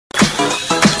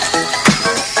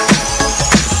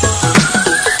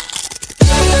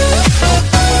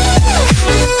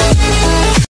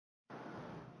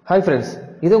Hi friends,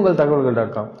 இது உங்கள்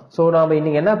தகவல்கள்.com. So நாம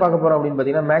இன்னைக்கு என்ன பார்க்க போறோம் அப்படின்னு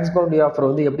பார்த்தீங்கன்னா Maxbounty ஆஃபர்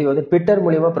வந்து எப்படி வந்து ட்விட்டர்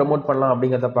மூலியமா ப்ரமோட் பண்ணலாம்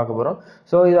அப்படிங்கிறத பார்க்க போறோம்.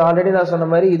 ஸோ இது ஆல்ரெடி நான் சொன்ன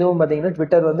மாதிரி இதுவும் பார்த்தீங்கன்னா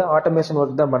ட்விட்டர் வந்து ஆட்டோமேஷன்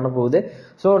ஒர்க் தான் பண்ண போகுது.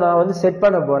 ஸோ நான் வந்து செட்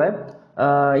பண்ண போறேன்.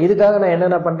 இதுக்காக நான்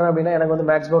என்னென்ன பண்றேன் அப்படின்னா எனக்கு வந்து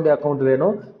Maxbounty அக்கௌண்ட்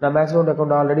வேணும். நான் Maxbounty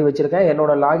அக்கௌண்ட் ஆல்ரெடி வச்சிருக்கேன்.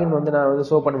 என்னோட லாகின் வந்து நான் வந்து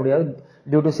ஷோ பண்ண முடியாது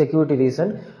டியூ டு செக்யூரிட்டி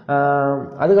ரீசன்.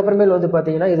 அதுக்கப்புறமேல் வந்து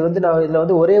பார்த்தீங்கன்னா இது வந்து நான் இதில்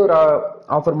வந்து ஒரே ஒரு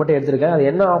ஆஃபர் மட்டும் எடுத்திருக்கேன்.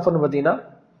 அது என்ன ஆஃபர்னு பார்த்தீங்கன்னா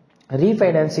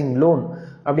ரீஃபைனான்சிங் லோன்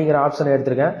அப்படிங்கிற ஆப்ஷன்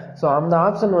எடுத்திருக்கேன். ஸோ அந்த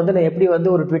ஆப்ஷன் வந்து நான் எப்படி வந்து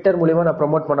ஒரு ட்விட்டர் மூலியமா நான்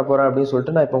ப்ரமோட் பண்ண போறேன் அப்படின்னு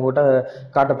சொல்லிட்டு நான் இப்போ உங்கள்கிட்ட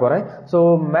காட்ட போறேன். ஸோ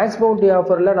Maxbounty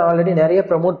ஆஃபர்ல நான் ஆல்ரெடி நிறைய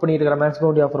ப்ரமோட் பண்ணியிருக்கிறேன்.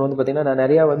 Maxbounty ஆஃபர் வந்து பார்த்தீங்கன்னா நான்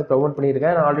நிறைய வந்து ப்ரமோட்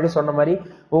பண்ணியிருக்கேன். நான் ஆல்ரெடி சொன்ன மாதிரி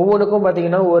ஒவ்வொன்றுக்கும்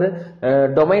பார்த்தீங்கன்னா ஒரு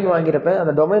டொமைன் வாங்கியிருப்பேன்.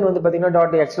 அந்த டொமைன் வந்து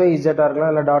பார்த்தீங்கன்னா .xyz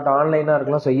இருக்கலாம் இல்லை .online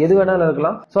இருக்கலாம். ஸோ எது வேணாலும்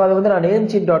இருக்கலாம். ஸோ அதை வந்து நான்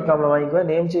namecheap.comல வாங்கிக்குவேன்.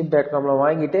 namecheap.comல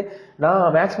வாங்கிட்டு நான்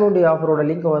Maxbounty ஆஃபரோட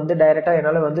லிங்க் வந்து டைரக்டா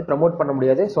என்னால் வந்து ப்ரமோட் பண்ண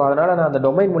முடியாது. ஸோ அதனால நான் அந்த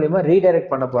டொமைன் மூலியமா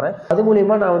ரீடைரக்ட் பண்ண போறேன். அது மூலியமா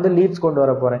நான் வந்து லீட்ஸ் கொண்டு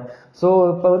வர போறேன். ஸோ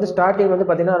இப்போ வந்து ஸ்டார்டிங் வந்து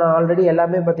பார்த்தீங்கன்னா நான் ஆல்ரெடி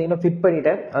எல்லாமே பார்த்தீங்கன்னா ஃபிட்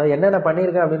பண்ணிட்டேன். அது என்னென்ன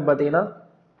பண்ணியிருக்கேன் அப்படின்னு பார்த்தீங்கன்னா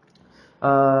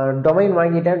டொமைன்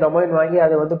வாங்கிட்டேன். டொமைன் வாங்கி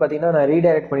அதை வந்து பார்த்தீங்கன்னா நான்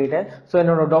ரீடைரக்ட் பண்ணிட்டேன். ஸோ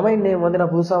என்னோட டொமைன் நேம் வந்து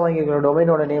நான் புதுசாக வாங்கியிருக்கிற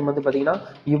டொமைனோட நேம் வந்து பார்த்தீங்கன்னா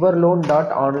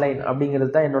yourloan.online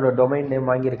அப்படிங்கிறது தான் என்னோட டொமைன் நேம்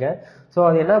வாங்கியிருக்கேன். ஸோ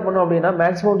அது என்ன பண்ணும் அப்படின்னா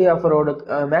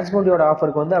Maxbountyயோட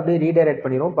ஆஃபருக்கு வந்து அப்படியே ரீடைரக்ட்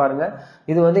பண்ணிடும். பாருங்க,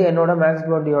 இது வந்து என்னோட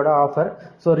Maxbountyயோட offer.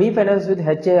 So refinance with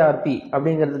HARP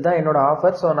அப்படிங்கிறது தான் என்னோட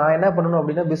ஆஃபர். ஸோ நான் என்ன பண்ணணும்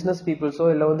அப்படின்னா பிசினஸ் பீப்புள்ஸோ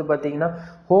இல்லை வந்து பார்த்தீங்கன்னா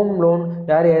ஹோம் லோன்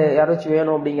யாராச்சும்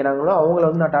வேணும் அப்படிங்கிறாங்களோ அவங்கள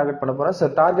வந்து நான் டார்கெட் பண்ண போறேன்.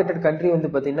 ஸோ டார்கெட்டட் கண்ட்ரி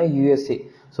வந்து பார்த்தீங்கன்னா USA.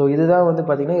 ஸோ இதுதான் வந்து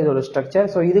பார்த்தீங்கன்னா இதோட ஸ்ட்ரக்சர்.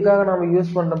 ஸோ இதுக்காக நம்ம யூஸ்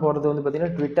பண்ண போகிறது வந்து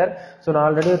பார்த்தீங்கன்னா ட்விட்டர். ஸோ நான்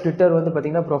ஆல்ரெடி ட்விட்டர் வந்து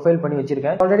பார்த்தீங்கன்னா ப்ரொஃபைல் பண்ணி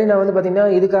வச்சிருக்கேன். ஆல்ரெடி நான் வந்து பார்த்தீங்கன்னா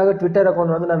இதுக்காக ட்விட்டர்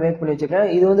அக்கௌண்ட் வந்து நான் மேக் பண்ணி வச்சிருக்கேன்.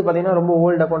 இது வந்து பார்த்தீங்கன்னா ரொம்ப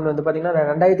ஓல்டு அக்கௌண்ட் வந்து பார்த்தீங்கன்னா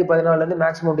 2014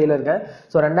 Maxbountyல இருக்கேன்.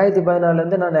 ஸோ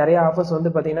 2014 நான் நிறைய ஆஃபர்ஸ்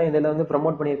வந்து பார்த்தீங்கன்னா இதில் வந்து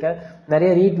ப்ரமோட் பண்ணியிருக்கேன்.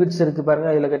 நிறைய ரீட்வீட்ஸ் இருக்கு பாருங்க.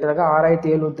 இதில் கிட்டத்தட்ட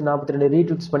 6742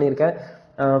 ரீட்வீட்ஸ் பண்ணியிருக்கேன்.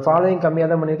 ஃபாலோயிங் கம்மியாக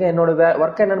தான் பண்ணியிருக்கேன். என்னோட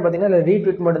ஒர்க் என்னன்னு பார்த்தீங்கன்னா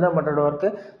ரீட்வீட் மட்டும் தான் பண்ணுற ஒர்க்கு.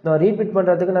 நான் ரீட்வீட்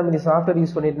பண்ணுறதுக்கு நம்ம இந்த சாஃப்ட்வேர்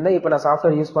யூஸ் பண்ணிட்டு இருந்தேன். இப்போ நான்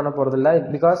சாஃப்ட்வேர் யூஸ் பண்ண போகிறதில்ல.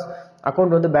 பிகாஸ்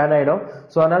அக்கௌண்ட் வந்து பேன் ஆகிடும்.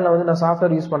 ஸோ அதனால் நான்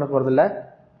சாஃப்ட்வேர் யூஸ் பண்ண போகிறதில்ல.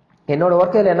 என்னோட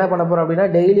ஒர்க் இதில் என்ன பண்ண போறேன் அப்படின்னா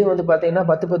டெய்லியும் வந்து பார்த்தீங்கன்னா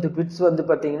 10 ட்விட்ஸ் வந்து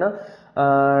பார்த்தீங்கன்னா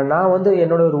நான் வந்து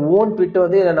என்னோட ஒரு ஓன் ட்விட்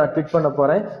வந்து இதை நான் ட்விட் பண்ண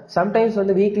போறேன். சம்டைம்ஸ்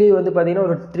வந்து வீக்லி வந்து பார்த்தீங்கன்னா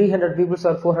ஒரு 300 பீப்புள்ஸ்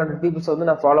ஆர் 400 பீப்புள்ஸ் வந்து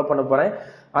நான் ஃபாலோ பண்ண போறேன்.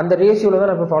 அந்த ரேஷியோல தான்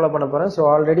நான் இப்போ ஃபாலோ பண்ண போறேன். ஸோ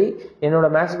ஆல்ரெடி என்னோட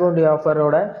Maxbounty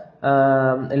ஆஃபரோட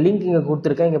லிங்க் இங்கே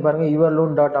கொடுத்துருக்கேன். இங்கே பாருங்க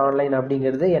yourloan.online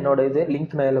அப்படிங்கிறது என்னோட இது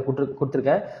லிங்க் நான் இதில்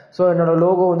கொடுத்துருக்கேன். ஸோ என்னோட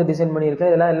லோகோ வந்து டிசைன்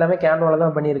பண்ணியிருக்கேன். இதெல்லாம் எல்லாமே கேன்வால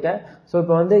தான் பண்ணியிருக்கேன். ஸோ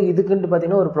இப்போ வந்து இதுக்குன்னு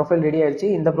பார்த்தீங்கன்னா ஒரு ப்ரொஃபைல் ரெடி ஆயிடுச்சு.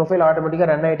 இந்த ப்ரொஃபைல் ஆட்டோமேட்டிக்காக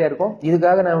ரன் ஆகிட்டே இருக்கும்.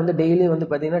 இதுக்காக நான் வந்து டெய்லி வந்து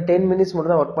பார்த்தீங்கன்னா 10 மினிட்ஸ்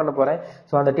மட்டும் தான் ஒர்க் பண்ண போறேன்.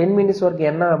 ஸோ அந்த 10 மினிட்ஸ் ஒர்க்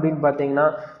என்ன அப்படின்னு பார்த்தீங்கன்னா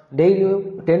டெய்லியும்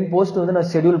 10 போஸ்ட் வந்து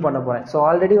நான் ஷெடியூல் பண்ண போறேன். ஸோ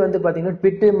ஆல்ரெடி வந்து பார்த்தீங்கன்னா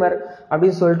ட்விட்டர்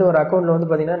அப்படின்னு சொல்லிட்டு ஒரு அக்கௌண்ட்ல வந்து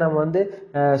பார்த்தீங்கன்னா நம்ம வந்து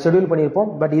ஷெடியூல்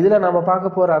பண்ணியிருப்போம். பட் இதில் நம்ம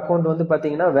பார்க்க போற அக்கௌண்ட் வந்து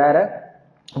பார்த்தீங்கன்னா வேற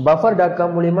buffer.com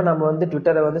மூலியமா நம்ம வந்து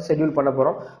ட்விட்டரை வந்து ஷெட்யூல் பண்ண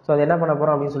போறோம். ஸோ அது என்ன பண்ண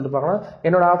போறோம் அப்படின்னு சொல்லிட்டு பார்க்கலாம்.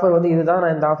 என்னோட ஆஃபர் வந்து இதுதான்.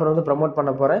 நான் இந்த ஆஃபர் வந்து ப்ரமோட்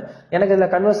பண்ண போறேன். எனக்கு இதுல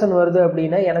கன்வர்ஷன் வருது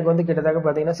அப்படின்னா எனக்கு வந்து கிட்டத்தட்ட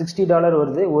பார்த்தீங்கன்னா $60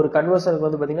 வருது. ஒரு கன்வர்ஷனுக்கு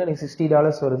வந்து பார்த்தீங்கன்னா எனக்கு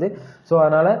 $60 வருது. ஸோ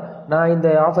அதனால நான் இந்த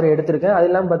ஆஃபர் எடுத்திருக்கேன். அது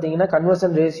இல்லாமல் பார்த்தீங்கன்னா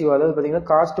கன்வர்ஷன் ரேஷியோ, அதாவது பார்த்தீங்கன்னா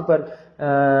காஸ்ட் பர்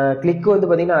கிளிக் வந்து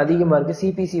பார்த்தீங்கன்னா அதிகமாக இருக்கு.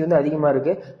 CPC வந்து அதிகமாக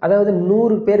இருக்கு. அதாவது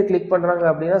 100 பேர் கிளிக் பண்றாங்க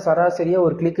அப்படின்னா சராசரியா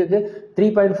ஒரு கிளிக்கு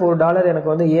 $3.4 எனக்கு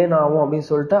வந்து ஏன் ஆகும் அப்படின்னு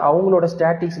சொல்லிட்டு அவங்களோட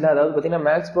ஸ்டாட்டிக்ஸ்ல, அதாவது பார்த்தீங்கன்னா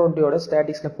Maxbountyயோட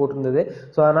ஸ்டாட்டிக்ஸ்ல போட்டிருந்தது.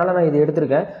 ஸோ அதனால நான் இது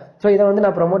எடுத்திருக்கேன். ஸோ இதை வந்து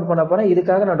நான் ப்ரமோட் பண்ண போறேன்.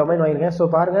 இதுக்காக நான் டொமைன் வாங்கியிருக்கேன். ஸோ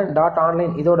பாருங்க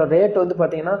 .online இதோட ரேட் வந்து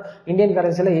பார்த்தீங்கன்னா இந்தியன்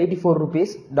கரன்சியில்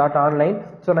 ₹84 .online.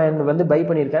 ஸோ நான் வந்து பை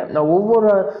பண்ணியிருக்கேன். நான் ஒவ்வொரு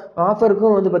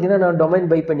ஆஃபருக்கும் வந்து பார்த்தீங்கன்னா நான் டொமைன்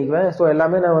பை பண்ணிக்குவேன். ஸோ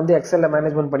எல்லாமே நான் வந்து எக்ஸல்ல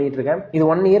மேனேஜ்மெண்ட் பண்ணிட்டு இருக்கேன். இது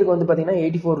 1 இயருக்கு வந்து பார்த்தீங்கன்னா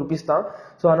 ₹84 தான்.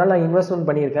 ஸோ அதனால நான் இன்வெஸ்ட்மெண்ட்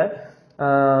பண்ணியிருக்கேன்.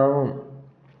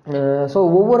 ஸோ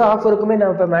ஒவ்வொரு ஆஃபருக்குமே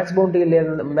நான் இப்போ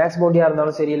Maxbountyயா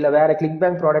இருந்தாலும் சரி, இல்லை வேற கிளிக்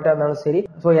பேங்க் ப்ராடக்டா இருந்தாலும் சரி,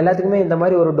 ஸோ எல்லாத்துக்குமே இந்த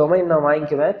மாதிரி ஒரு டொமைன் நான்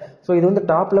வாங்கிக்குவேன். ஸோ இது வந்து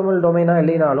டாப் லெவல் டொமைனா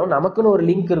இல்லைனாலும் நமக்குன்னு ஒரு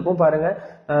லிங்க் இருக்கும் பாருங்க.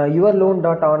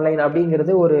 yourloan.online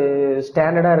அப்படிங்கிறது ஒரு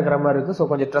ஸ்டாண்டர்டா இருக்கிற மாதிரி இருக்கு. ஸோ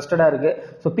கொஞ்சம் ட்ரஸ்டடா இருக்கு.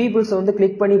 ஸோ பீப்புள்ஸ் வந்து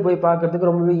கிளிக் பண்ணி போய் பார்க்கறதுக்கு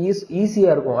ரொம்பவே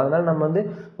ஈஸியா இருக்கும். அதனால நம்ம வந்து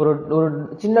ஒரு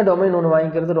சின்ன டொமைன் ஒன்று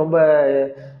வாங்கிக்கிறது ரொம்ப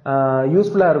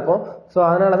யூஸ்ஃபுல்லா இருக்கும். ஸோ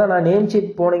அதனால தான் நான் நேம்சீட்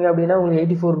போனீங்க அப்படின்னா உங்களுக்கு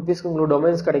 ₹84 உங்களுக்கு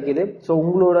டொமைன்ஸ் கிடைக்குது. ஸோ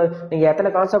உங்களோட நீங்க எத்தனை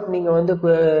கான்செப்ட் நீங்க வந்து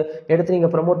எடுத்து நீங்க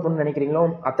ப்ரமோட் பண்ண நினைக்கிறீங்களோ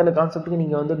அத்தனை கான்செப்ட்டுக்கு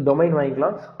நீங்க வந்து டொமைன்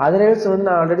வாங்கிக்கலாம். அதர்வைஸ் வந்து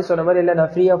நான் ஆல்ரெடி சொன்ன மாதிரி இல்லை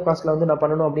நான் ஃப்ரீ ஆஃப் காஸ்ட்ல வந்து நான்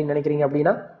பண்ணணும் அப்படின்னு நினைக்கிறீங்க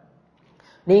அப்படின்னா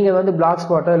நீங்க வந்து பிளாக்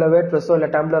ஸ்பாட்டோ இல்லை வேர்ட்பிரஸோ இல்லை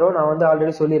டம்ளரோ நான் வந்து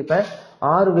ஆல்ரெடி சொல்லியிருப்பேன்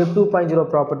 6 வெப் 2.0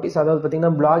 ப்ராப்பர்ட்டிஸ், அதாவது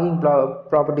பார்த்தீங்கன்னா பிளாகிங்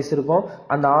ப்ராப்பர்ட்டிஸ் இருக்கும்.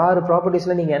 அந்த 6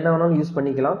 ப்ராப்பர்ட்டிஸ்ல நீங்க என்ன வேணாலும் யூஸ்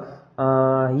பண்ணிக்கலாம்.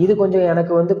 இது கொஞ்சம்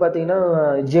எனக்கு வந்து பார்த்தீங்கன்னா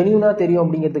ஜென்யூனா தெரியும்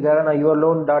அப்படிங்கிறதுக்காக நான்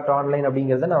yourloan.online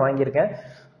அப்படிங்கிறத நான் வாங்கியிருக்கேன்.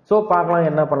 ஸோ பார்க்கலாம்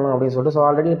என்ன பண்ணலாம் அப்படின்னு சொல்லிட்டு. ஸோ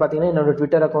ஆல்ரெடி பார்த்தீங்கன்னா என்னோட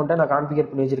ட்விட்டர் அக்கௌண்ட்டை நான் கான்ஃபிகர்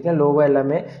பண்ணி வச்சிருக்கேன். லோகோ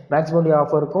எல்லாமே Maxbounty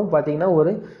ஆஃபருக்கும் பார்த்தீங்கன்னா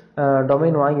ஒரு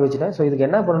டொமைன் வாங்கி வச்சுட்டேன். ஸோ இதுக்கு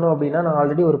என்ன பண்ணணும் அப்படின்னா, நான்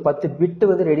ஆல்ரெடி ஒரு 10 பிட்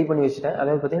வந்து ரெடி பண்ணி வச்சுட்டேன்.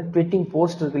 அதாவது பார்த்தீங்கன்னா ட்விட்டிங்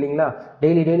போஸ்ட் இருக்கு இல்லைங்களா,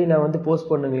 டெய்லி நான் வந்து போஸ்ட்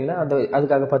பண்ணுங்க இல்லைங்களா,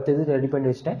 அதுக்காக 10 இது ரெடி பண்ணி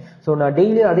வச்சுட்டேன். ஸோ நான்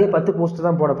டெய்லி அதே 10 போஸ்ட்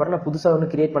தான் போட போகிறேன். நான் புதுசாக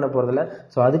ஒன்றும் கிரியேட் பண்ண போகிறதில்ல.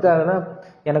 ஸோ அதுக்காக தான்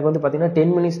எனக்கு வந்து பார்த்தீங்கன்னா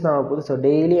 10 மினிட்ஸ் தான் ஆகுது. ஸோ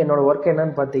டெய்லி என்னோட ஒர்க்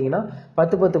என்னன்னு பார்த்தீங்கன்னா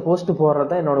 10 போஸ்ட் போடுறது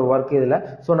தான் என்னோட ஒர்க் இதில்.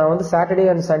 ஸோ நான் வந்து சாட்டர்டே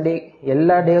அண்ட் சண்டே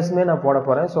எல்லா டேஸுமே நான் போட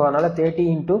போகிறேன். ஸோ அதனால் 30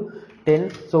 into 10.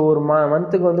 ஸோ ஒரு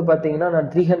மந்த்துக்கு வந்து பார்த்தீங்கன்னா நான்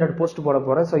 300 போஸ்ட் போட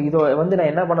போகிறேன். ஸோ இதை வந்து நான்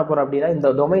என்ன பண்ண போகிறேன் அப்படின்னா, இந்த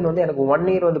டொமைன் வந்து எனக்கு 1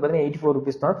 year வந்து பார்த்தீங்கன்னா 84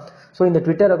 rupees தான். ஸோ இந்த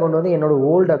ட்விட்டர் அக்கௌண்ட் வந்து என்னோட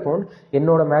ஓல்டு அக்கௌண்ட்,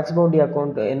 என்னோட மேக்ஸ்பவுண்டி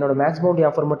அக்கௌண்ட், என்னோட மேக்ஸ்பவுண்டி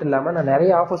ஆஃபர் மட்டும் இல்லாமல் நான்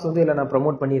நிறைய ஆஃபர்ஸ் வந்து இதில் நான்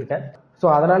ப்ரமோட் பண்ணியிருக்கேன். ஸோ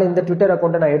அதனால் இந்த ட்விட்டர்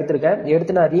அக்கௌண்ட்டை நான்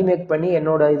எடுத்து நான் ரீமேக் பண்ணி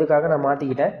என்னோட இதுக்காக நான்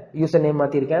மாற்றிக்கிட்டேன். User name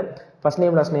மாற்றிருக்கேன், first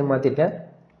name last name மாற்றிருக்கேன்.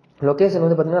 Location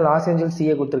வந்து பார்த்தீங்கன்னா லாஸ் ஏஞ்சல்ஸ்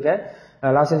சிஏ கொடுத்துருக்கேன்,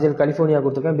 லாஸ் ஏஞ்சல் கலிஃபோர்னியா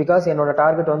கொடுத்துருக்கேன். பிகாஸ் என்னோட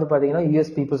டார்கெட் வந்து பார்த்தீங்கன்னா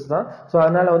யூஎஸ் பீப்புள்ஸ் தான். ஸோ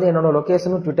அதனால வந்து என்னோட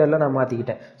லொக்கேஷனும் ட்விட்டரில் நான்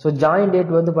மாற்றிக்கிட்டேன். ஸோ ஜாயின்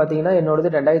டேட் வந்து பார்த்தீங்கன்னா என்னோடது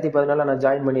 2014 நான்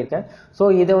ஜாயின் பண்ணியிருக்கேன். ஸோ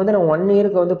இதை வந்து நான் 1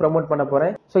 yearக்கு வந்து ப்ரமோட் பண்ண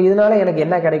போகிறேன். ஸோ இதனால எனக்கு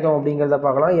என்ன கிடைக்கும் அப்படிங்கிறத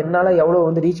பார்க்கலாம், என்னால் எவ்வளோ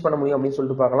வந்து ரீச் பண்ண முடியும் அப்படின்னு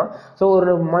சொல்லிட்டு பார்க்கலாம். ஸோ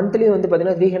ஒரு மந்த்லி வந்து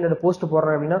பார்த்தீங்கன்னா 300 போஸ்ட்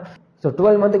போடுறேன் அப்படின்னா, ஸோ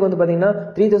 12 மந்த்துக்கு வந்து பார்த்தீங்கன்னா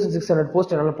 3600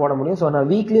 போஸ்ட் என்னால் போட முடியும். ஸோ நான்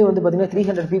வீக்லி வந்து பார்த்தீங்கன்னா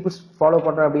 300 பீப்புள்ஸ் ஃபாலோ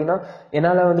பண்ணுறேன் அப்படின்னா,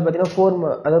 என்னால் வந்து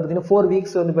பார்த்தீங்கன்னா 4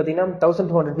 வீக்ஸ் வந்து பார்த்தீங்கன்னா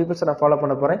 1200 பீப்புள்ஸ் நான் ஃபாலோ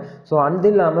பண்ண போகிறேன். ஸோ அது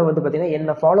இல்லாமல் வந்து பார்த்தீங்கன்னா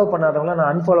என்ன ஃபாலோ பண்ணாதவங்கள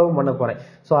நான் அன்ஃபாலோவும் பண்ண போகிறேன்.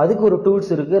 ஸோ அதுக்கு ஒரு டூல்ஸ்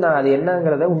இருக்குது, நான் அது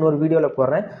என்னங்கிறத இன்னொரு வீடியோவில்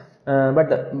போடுறேன்.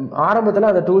 பட் ஆரம்பத்தில்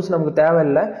அந்த டூல்ஸ் நமக்கு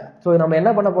தேவையில்லை. ஸோ நம்ம என்ன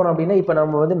பண்ண போகிறோம் அப்படின்னா, இப்போ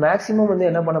நம்ம வந்து மேக்ஸிமம் வந்து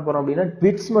என்ன பண்ண போகிறோம் அப்படின்னா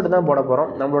ட்விட்ஸ் மட்டும் தான் போட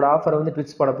போகிறோம். நம்மளோட ஆஃபர் வந்து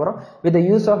ட்விட்ஸ் போட போகிறோம் வித்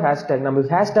யூஸ் ஆஃப் ஹேஷ்டேக். நம்ம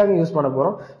ஹேஷ்டேக் யூஸ் பண்ண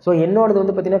போகிறோம். ஸோ என்னோடது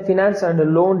வந்து பார்த்தீங்கன்னா ஃபினான்ஸ் அண்ட்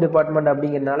லோன் டிபார்ட்மெண்ட்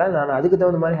அப்படிங்கிறதுனால நான் அதுக்கு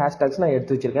தகுந்த மாதிரி ஹேஷ்டேக்ஸ் நான்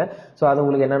எடுத்து வச்சிருக்கேன். ஸோ அது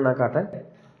உங்களுக்கு என்னன்னு நான் காட்டுறேன்.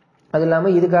 அது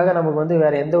இல்லாமல் இதுக்காக நமக்கு வந்து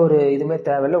வேறு எந்த ஒரு இதுவுமே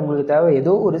தேவையில்லை. உங்களுக்கு தேவை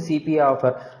ஏதோ ஒரு CPA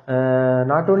offer,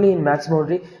 not only in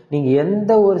மேக்ஸ்பவுண்ட்ரி, நீங்கள்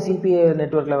எந்த ஒரு சிபிஏ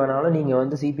நெட்வொர்க்கில் வேணாலும் நீங்கள்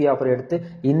வந்து சிபிஏ ஆஃபர் எடுத்து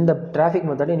இந்த டிராஃபிக்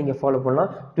மெத்தடை நீங்கள் ஃபாலோ பண்ணலாம்.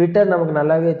 ட்விட்டர் நமக்கு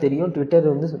நல்லாவே தெரியும், ட்விட்டர்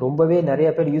வந்து ரொம்பவே நிறைய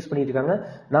பேர் யூஸ் பண்ணிட்டு இருக்காங்க.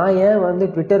 நான் ஏன் வந்து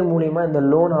ட்விட்டர் மூலிமா இந்த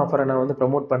லோன் ஆஃபரை நான் வந்து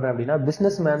ப்ரமோட் பண்ணுறேன் அப்படின்னா,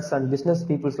 பிஸ்னஸ் மேன்ஸ் அண்ட் பிஸ்னஸ்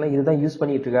பீப்புள்ஸ்லாம் இதுதான் யூஸ்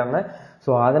பண்ணிட்டு இருக்காங்க.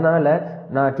 ஸோ அதனால்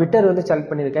நான் ட்விட்டர் வந்து செலக்ட்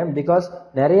பண்ணியிருக்கேன். பிகாஸ்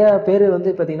நிறைய பேர் வந்து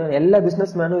பார்த்தீங்கன்னா எல்லா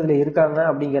பிஸ்னஸ் மேனும் இதில் இருக்காங்க.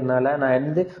 அப்படிங்கிறனால நான்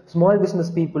வந்து small business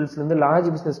பீப்புள்ஸ்லேருந்து large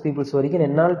business peoples வரைக்கும்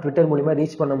என்னால் ட்விட்டர் மூலிமா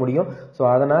ரீச் பண்ண முடியும். ஸோ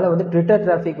அதனால் வந்து ட்விட்டர்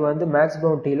டிராஃபிக் வந்து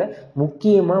மேக்ஸ்பவுண்டியில்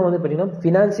முக்கியமாக வந்து பார்த்தீங்கன்னா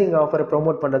ஃபினான்சிங் ஆஃபரை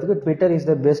ப்ரொமோட் பண்ணுறதுக்கு Twitter is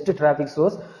the best traffic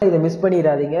source. இதை மிஸ்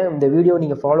பண்ணிடாதீங்க. இந்த வீடியோ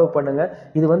நீங்கள் ஃபாலோ பண்ணுங்கள்.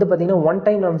 இது வந்து பார்த்தீங்கன்னா ஒன்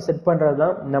டைம் நம்ம செட் பண்ணுறது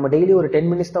தான். நம்ம டெய்லி ஒரு 10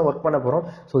 மினிட்ஸ் தான் ஒர்க் பண்ண போகிறோம்.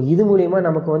 ஸோ இது மூலிமா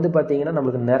நமக்கு வந்து பார்த்தீங்கன்னா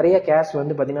நம்மளுக்கு நிறைய கேஷ்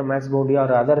வந்து பார்த்தீங்கன்னா மேக்ஸ்பவுண்டி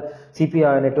ஆர் அதர்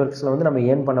சிபிஆர் நெட்வொர்க்ஸில் வந்து நம்ம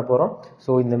ஏர்ன் பண்ண போகிறோம்.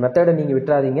 ஸோ இந்த மெத்தடை நீங்கள்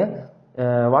விட்டுறாதீங்க,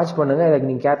 வாட்ச் பண்ணுங்க. இதை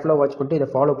நீங்கள் கேர்ஃபுல்லாக வாட்ச் பண்ணிட்டு இதை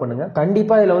ஃபாலோ பண்ணுங்க.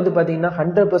 கண்டிப்பாக இதில் வந்து பார்த்தீங்கன்னா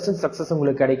 100% சக்ஸஸ்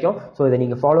உங்களுக்கு கிடைக்கும். ஸோ இதை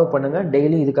நீங்கள் ஃபாலோ பண்ணுங்க,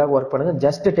 டெய்லி இதுக்காக ஒர்க் பண்ணுங்க.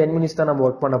 ஜஸ்ட் 10 மினிட்ஸ் தான் நம்ம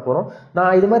ஒர்க் பண்ண போகிறோம்.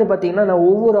 நான் இது மாதிரி பார்த்தீங்கன்னா நான்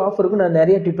ஒவ்வொரு ஆஃபருக்கும் நான்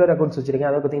நிறைய ட்விட்டர் அக்கௌண்ட்ஸ் வச்சிருக்கேன்.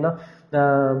 அதை பார்த்தீங்கன்னா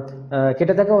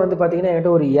கிட்டத்தட்ட வந்து பார்த்தீங்கன்னா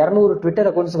என்கிட்ட ஒரு 200 ட்விட்டர்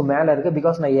அக்கௌண்ட்ஸ்க்கு மேலே இருக்குது.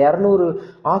 பிகாஸ் நான் 200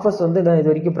 ஆஃபர்ஸ் வந்து நான்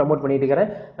இது வரைக்கும் ப்ரமோட் பண்ணிட்டு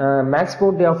இருக்கிறேன்.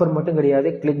 மேக்ஸ்பவுண்டி ஆஃபர் மட்டும்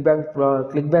கிடையாது, கிளிக்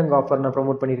பேங்க் ஆஃபர் நான்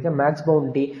ப்ரமோட் பண்ணியிருக்கேன்,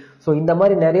 மேக்ஸ்பவுண்டி. ஸோ இந்த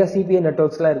மாதிரி நிறைய சிபிஏ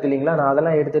நெட்வொர்க்ஸ்லாம் இருக்கு இல்லைங்களா, நான்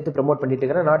அதெல்லாம் எடுத்து ப்ரமோட் பண்ணிட்டு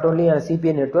இருக்கிறேன். Not only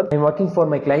CPA network, I am working for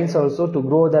my clients also to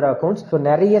grow Dhar accounts. So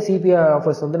நிறைய சிபிஏ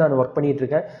ஆஃபர்ஸ் வந்து நான் ஒர்க் பண்ணிட்டு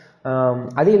இருக்கேன்.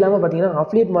 அது இல்லாமல் பார்த்தீங்கன்னா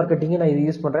அஃபிலியேட் மார்க்கெட்டிங் நான் இது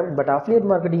யூஸ் பண்ணுறேன். பட் அஃபிலியேட்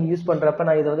மார்க்கெட்டிங் யூஸ் பண்ணுறப்ப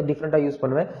நான் இதை வந்து டிஃப்ரெண்ட்டாக யூஸ்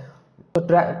பண்ணுவேன்.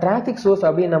 டிராஃபிக் சோர்ஸ்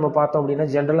அப்படின்னு நம்ம பார்த்தோம் அப்படின்னா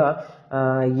ஜென்ரலாக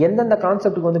எந்தெந்த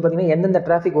கான்செப்ட்டுக்கு வந்து பார்த்தீங்கன்னா எந்தெந்த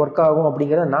டிராஃபிக் ஒர்க் ஆகும்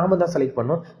அப்படிங்கிறத நாம தான் செலக்ட்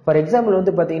பண்ணணும். ஃபார் எக்ஸாம்பிள்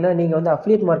வந்து பார்த்தீங்கன்னா நீங்கள் வந்து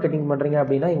அஃபிலியேட் மார்க்கெட்டிங் பண்ணுறீங்க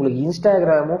அப்படின்னா உங்களுக்கு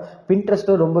இன்ஸ்டாகிராமும்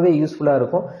பின்ட்ரெஸ்ட்டும் ரொம்பவே யூஸ்ஃபுல்லாக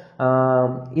இருக்கும்.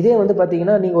 இதே வந்து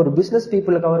பார்த்தீங்கன்னா நீங்கள் ஒரு பிஸ்னஸ்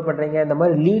பீப்புளை கவர் பண்ணுறீங்க, இந்த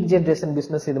மாதிரி லீட் ஜென்ரேஷன்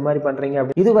பிஸ்னஸ் இது மாதிரி பண்ணுறீங்க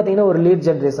அப்படி, இது பார்த்தீங்கன்னா ஒரு லீட்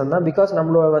ஜென்ரேஷன் தான். பிகாஸ்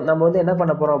நம்ம வந்து என்ன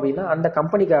பண்ண போகிறோம் அப்படின்னா அந்த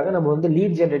கம்பெனிக்காக நம்ம வந்து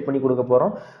லீட் ஜென்ரேட் பண்ணி கொடுக்க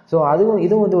போகிறோம். ஸோ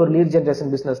இதுவும் வந்து ஒரு லீட்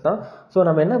ஜென்ரேஷன் பிஸ்னஸ் தான். ஸோ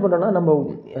நம்ம என்ன பண்ணோம்னா நம்ம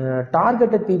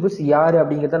டார்கெட்டட் பீப்புள்ஸ் யார்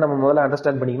அப்படிங்கிறத நம்ம முதல்ல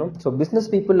அண்டர்ஸ்டாண்ட் பண்ணிக்கணும். ஸோ பிஸ்னஸ்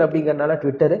பீப்புள் அப்படிங்கிறனால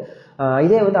ட்விட்டர்.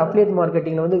 இதே வந்து அஃபிலியேட்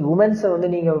மார்க்கெட்டிங்ல வந்து உமன்ஸை வந்து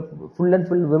நீங்கள் ஃபுல் அண்ட்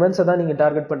ஃபுல் உமன்ஸை தான் நீங்கள்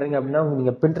டார்கெட் பண்ணுறீங்க அப்படின்னா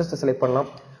நீங்கள் பின்ட்ரெஸ்ட்டை செலக்ட் பண்ணலாம்.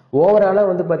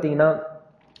 ஓவராலாக வந்து பார்த்தீங்கன்னா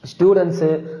ஸ்டூடெண்ட்ஸு,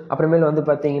 அப்புறமேல வந்து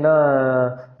பார்த்தீங்கன்னா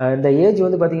இந்த ஏஜ்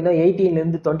வந்து பார்த்தீங்கன்னா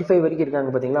 18 to 25 வரைக்கும்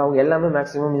இருக்காங்க பார்த்தீங்களா, அவங்க எல்லாமே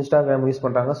மேக்ஸிமம் இன்ஸ்டாகிராம் யூஸ்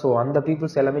பண்ணுறாங்க. ஸோ அந்த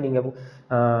பீப்புள்ஸ் எல்லாமே நீங்கள்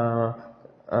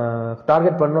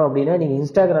டார்கெட் பண்ணோம் அப்படின்னா நீங்கள்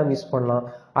இன்ஸ்டாகிராம் யூஸ் பண்ணலாம்.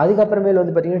 அதுக்கப்புறமேல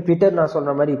வந்து பார்த்தீங்கன்னா ட்விட்டர் நான்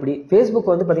சொல்ற மாதிரி இப்படி.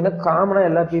 ஃபேஸ்புக் வந்து பார்த்தீங்கன்னா காமனாக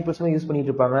எல்லா பீப்புள்ஸுமே யூஸ்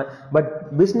பண்ணிட்டு இருப்பாங்க. பட்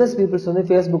பிஸ்னஸ் பீப்புள்ஸ் வந்து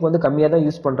ஃபேஸ்புக் வந்து கம்மியாக தான்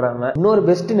யூஸ் பண்ணுறாங்க. இன்னொரு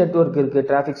பெஸ்ட் நெட்வொர்க் இருக்குது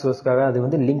டிராஃபிக் சோர்ஸ்க்காக, அது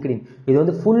வந்து லிங்க்டின். இது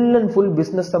வந்து ஃபுல் அண்ட் ஃபுல்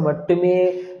பிஸ்னஸை மட்டுமே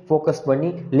ஃபோக்கஸ் பண்ணி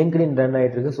லிங்க்டின் ரன்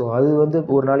ஆகிட்டு இருக்கு. ஸோ அது வந்து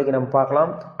ஒரு நாளைக்கு நம்ம பார்க்கலாம்.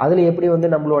 அதில் எப்படி வந்து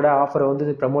நம்மளோட ஆஃபரை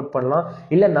வந்து ப்ரமோட் பண்ணலாம்,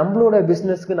 இல்லை நம்மளோட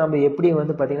பிஸ்னஸ்க்கு நம்ம எப்படி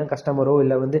வந்து பார்த்தீங்கன்னா கஸ்டமரோ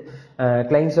இல்லை வந்து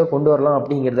கிளைண்ட்ஸோ கொண்டு வரலாம்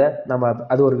அப்படிங்கிறத நம்ம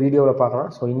அது ஒரு வீடியோவில் பார்க்கலாம்.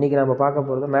 ஸோ இன்றைக்கி நம்ம பார்க்க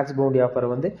போகிறது மேக்ஸ்பவுண்டி ஆஃபரை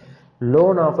வந்து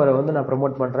லோன் ஆஃபரை வந்து நான்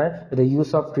ப்ரமோட் பண்ணுறேன் with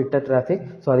use of Twitter traffic.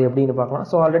 So அது எப்படின்னு பார்க்கலாம்.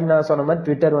 ஸோ ஆல்ரெடி நான் சொன்ன மாதிரி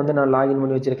ட்விட்டர் வந்து நான் லாகின்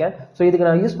பண்ணி வச்சிருக்கேன். ஸோ இதுக்கு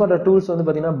நான் யூஸ் பண்ணுற டூல்ஸ் வந்து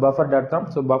பார்த்தீங்கன்னா buffer.com.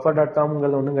 ஸோ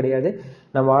buffer.comங்கிறது ஒன்றும் கிடையாது,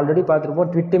 நம்ம ஆல்ரெடி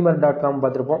பார்த்துருப்போம், twittimer.com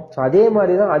பார்த்துருப்போம். ஸோ அதே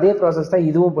மாதிரி தான், அதே ப்ராசஸ் தான்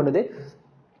இதுவும் பண்ணுது.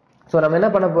 ஸோ நம்ம என்ன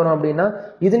பண்ண போகிறோம் அப்படின்னா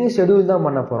இதுலேயும் ஷெடியூல் தான்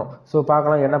பண்ண போகிறோம். ஸோ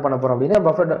பார்க்கலாம் என்ன பண்ண போகிறோம்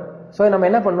அப்படின்னா ஸோ நம்ம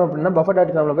என்ன பண்ணோம் அப்படின்னா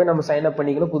buffer.comல போய் நம்ம சைன் அப்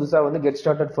பண்ணிக்கணும். புதுசாக வந்து கெட்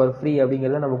ஸ்டார்டட் ஃபார் ஃப்ரீ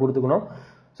அப்படிங்கிறத நம்ம கொடுத்துக்கணும்.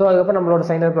 ஸோ அதுக்கப்புறம் நம்மளோட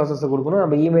சைன் அப் ப்ராசஸை கொடுக்கணும்,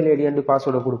 நம்ம இமெயில் ஐடி அண்ட்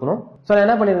பாஸ்வேர்டை கொடுக்கணும். ஸோ நான்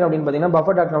என்ன பண்ணியிருக்கேன் அப்படின்னு பார்த்தீங்கன்னா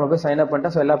buffer.comல போய் சைன் அப்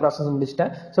பண்ணிட்டேன். ஸோ எல்லா ப்ராசஸும்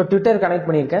முடிச்சிட்டேன். ஸோ ட்விட்டர் கனெக்ட்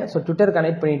பண்ணியிருக்கேன். ஸோ ட்விட்டர்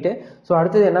கனெக்ட் பண்ணிட்டு ஸோ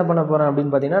அடுத்தது என்ன பண்ண போகிறேன்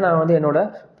அப்படின்னு பார்த்தீங்கன்னா நான் வந்து என்னோட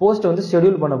போஸ்ட் வந்து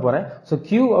ஷெடியூல் பண்ண போகிறேன். ஸோ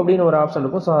கியூ அப்படின்னு ஒரு ஆப்ஷன்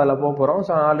இருக்கும். ஸோ அதில் போக போகிறோம்.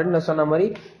 ஸோ ஆல்ரெடி நான் சொன்ன மாதிரி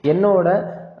என்னோட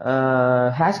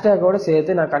ஹேஷ்டேக்கோட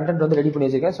சேர்த்து நான் கண்டென்ட் வந்து ரெடி பண்ணி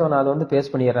வச்சிருக்கேன். ஸோ நான் அதை வந்து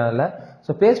பேஸ்ட் பண்ணிடுறேன். அதில்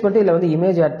ஸோ பேஸ்ட் பண்ணிட்டு இதில் வந்து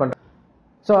இமேஜ் ஆட் பண்ணுறேன்.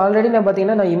 ஸோ ஆல்ரெடி நான்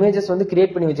பார்த்தீங்கன்னா நான் இமேஜஸ் வந்து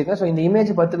கிரியேட் பண்ணி வச்சிருக்கேன். ஸோ இந்த இமேஜ்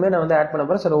 10மே நான் வந்து ஆட் பண்ண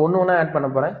போகிறேன். ஸோ ஒன்று ஒன்றா ஆட் பண்ண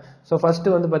போகிறேன். ஸோ ஃபர்ஸ்ட்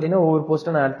வந்து பார்த்தீங்கன்னா ஒவ்வொரு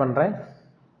போஸ்ட்டை நான் ஆட் பண்ணுறேன்.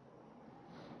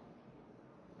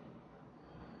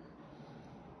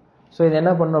 ஸோ இது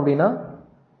என்ன பண்ணணும் அப்படின்னா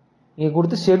இங்கே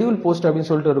கொடுத்து ஷெடியூல் போஸ்ட்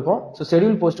அப்படின்னு சொல்லிட்டு இருக்கும். ஸோ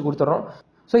ஷெடியூல் போஸ்ட் கொடுத்துறோம்.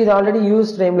 ஸோ இது ஆல்ரெடி யூஸ்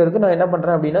டைம்ல இருக்கு. நான் என்ன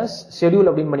பண்றேன் அப்படின்னா ஷெடியூல்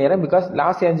அப்படின்னு பண்ணிடுறேன். பிகாஸ்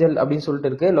லாஸ் ஏஞ்சல் அப்படின்னு சொல்லிட்டு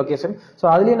இருக்கு லொகேஷன். ஸோ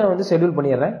அதுலேயே நான் வந்து ஷெடியூல்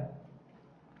பண்ணிடுறேன்.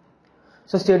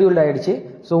 ஸோ ஷெடியூல் ஆயிடுச்சு.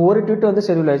 ஸோ ஒரு ட்வீட் வந்து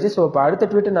ஷெடியூல் ஆயிடுச்சு. ஸோ இப்போ அடுத்த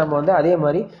ட்வீட் நம்ம வந்து அதே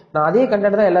மாதிரி நான் அதே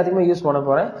கண்டென்ட் தான் எல்லாத்துக்குமே யூஸ் பண்ண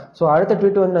போறேன். ஸோ அடுத்த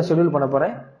ட்வீட் வந்து நான் ஷெடியூல் பண்ண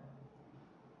போறேன்.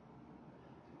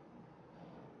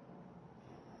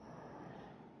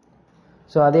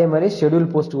 ஸோ அதே மாதிரி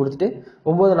ஷெடியூல் போஸ்ட் கொடுத்துட்டு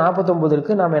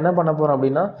 9:49 நம்ம என்ன பண்ண போறோம்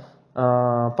அப்படின்னா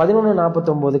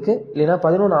 11:49 இல்லைன்னா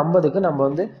 11:50 நம்ம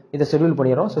வந்து இதை ஷெடியூல்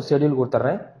பண்ணிடுறோம். ஸோ ஷெடியூல்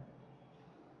கொடுத்துட்றேன்.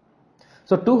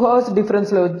 ஸோ 2 hours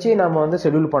டிஃபரன்ஸ்ல வச்சு நம்ம வந்து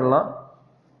ஷெடியூல் பண்ணலாம்.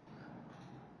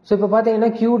 ஸோ இப்போ பார்த்தீங்கன்னா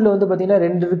கியூட்ல வந்து பார்த்தீங்கன்னா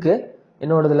 2 இருக்கு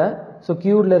என்னோடதுல. ஸோ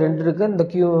கியூட்ல 2 இருக்கு. இந்த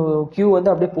கியூ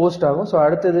வந்து அப்படியே போஸ்ட் ஆகும். ஸோ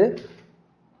அடுத்தது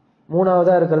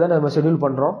 3ஆவதா இருக்கிறத நம்ம ஷெடியூல்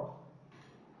பண்றோம்.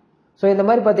 ஸோ இந்த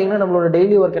மாதிரி பார்த்தீங்கன்னா நம்மளோட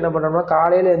டெய்லி ஒர்க் என்ன பண்ணுறோம்னா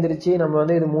காலையில் எழுந்திரிச்சு நம்ம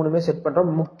வந்து இது 3மே செட் பண்ணுறோம்.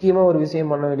 முக்கியமாக ஒரு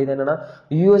விஷயம் பண்ண வேண்டியது என்னன்னா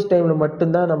யூஎஸ் டைமில்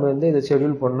மட்டும்தான் நம்ம வந்து இதை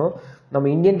ஷெடியூல் பண்ணணும். நம்ம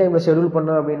இந்தியன் டைமில் ஷெடியூல்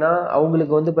பண்ணோம் அப்படின்னா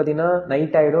அவங்களுக்கு வந்து பார்த்தீங்கன்னா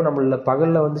நைட் ஆகிடும், நம்மள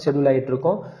பகலில் வந்து ஷெடியூல் ஆகிட்டு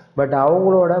இருக்கும். பட்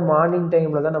அவங்களோட மார்னிங்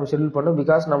டைமில் தான் நம்ம ஷெடியூல் பண்ணணும்.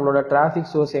 பிகாஸ் நம்மளோட டிராஃபிக்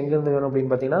சோர்ஸ் எங்கேருந்து வேணும்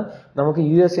அப்படின்னு பார்த்தீங்கன்னா நமக்கு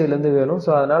யூஎஸ்ஏலேருந்து வேணும்.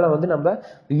 ஸோ அதனால வந்து நம்ம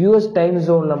யூஎஸ் டைம்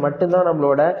ஜோனில் மட்டும்தான்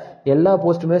நம்மளோட எல்லா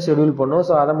போஸ்ட்டுமே ஷெடியூல் பண்ணணும்.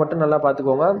 ஸோ அதை மட்டும் நல்லா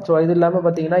பார்த்துக்கோங்க. ஸோ இது இல்லாமல்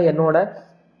பார்த்தீங்கன்னா என்னோட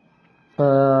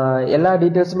எல்லா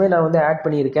டீட்டெயில்ஸுமே நான் வந்து ஆட்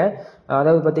பண்ணியிருக்கேன்.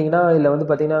 அதாவது பார்த்தீங்கன்னா இதில் வந்து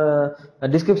பார்த்தீங்கன்னா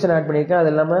டிஸ்கிரிப்ஷன் ஆட் பண்ணியிருக்கேன். அது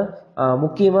இல்லாமல்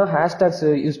முக்கியமாக ஹேஷ்டேக்ஸ்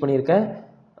யூஸ் பண்ணியிருக்கேன்.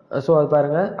 ஸோ அது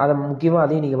பாருங்கள், அதை முக்கியமாக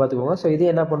அதையும் நீங்கள் பார்த்துக்கோங்க. ஸோ இது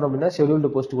என்ன பண்ணணும் அப்படின்னா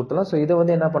ஷெடியூல்டு போஸ்ட் கொடுத்துலாம். ஸோ இதை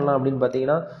வந்து என்ன பண்ணலாம் அப்படின்னு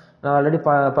பார்த்தீங்கன்னா நான் ஆல்ரெடி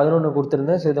 11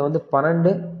 கொடுத்துருந்தேன். ஸோ இதை வந்து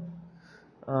 12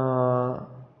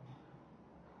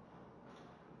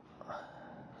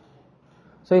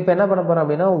 ஸோ இப்போ என்ன பண்ண போகிறேன்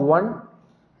அப்படின்னா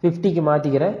 1:50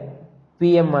 மாற்றிக்கிறேன்,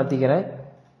 பிஎம் மாற்றிக்கிறேன்.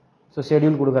 ஸோ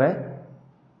ஷெடியூல் கொடுக்குறேன்.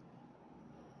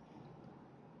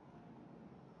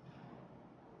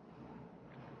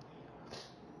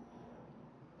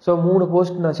 ஸோ 3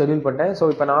 போஸ்ட் நான் ஷெடியூல் பண்ணிட்டேன். ஸோ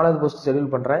இப்போ 4வது போஸ்ட் ஷெடியூல்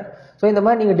பண்ணுறேன். ஸோ இந்த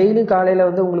மாதிரி நீங்கள் டெய்லியும் காலையில்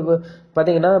வந்து உங்களுக்கு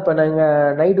பார்த்தீங்கன்னா இப்போ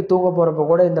நாங்கள் நைட்டு தூங்க போகிறப்ப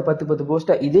கூட இந்த 10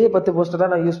 போஸ்ட்டை இதே 10 போஸ்ட்டை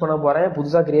தான் நான் யூஸ் பண்ண போகிறேன்.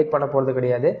 புதுசாக கிரியேட் பண்ண போகிறது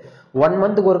கிடையாது. 1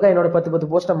 மந்த்துக்கு ஒருக்கா என்னோட 10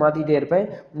 போஸ்ட்டை மாற்றிட்டே இருப்பேன்.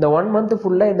 இந்த 1 மந்த்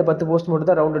ஃபுல்லாக இந்த 10 போஸ்ட் மட்டும்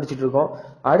தான் ரவுண்ட் அடிச்சுட்டு இருக்கோம்.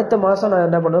 அடுத்த மாதம் நான்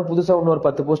என்ன பண்ணுவேன், புதுசாக இன்னொரு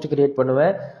 10 போஸ்ட் கிரியேட்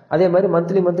பண்ணுவேன். அதே மாதிரி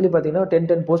மந்த்லி பார்த்தீங்கன்னா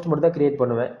 10 போஸ்ட் மட்டும் தான் கிரியேட்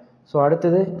பண்ணுவேன். ஸோ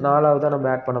அடுத்தது 4ஆவதாக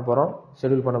நம்ம ஆட் பண்ண போகிறோம்,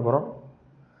 ஷெடியூல் பண்ண போகிறோம்.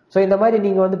 ஸோ இந்த மாதிரி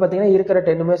நீங்கள் வந்து பார்த்தீங்கன்னா இருக்கிற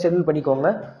 10மே ஷெடியூல் பண்ணிக்கோங்க.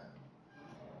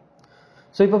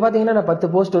 ஸோ இப்போ பார்த்தீங்கன்னா நான் 10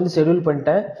 போஸ்ட் வந்து ஷெடியூல்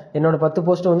பண்ணிட்டேன். என்னோட 10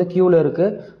 போஸ்ட் வந்து கியூவில்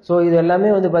இருக்குது. ஸோ இது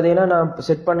எல்லாமே வந்து பார்த்தீங்கன்னா நான்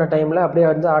செட் பண்ண டைமில் அப்படியே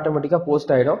வந்து ஆட்டோமேட்டிக்காக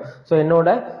போஸ்ட் ஆகிடும். ஸோ என்னோட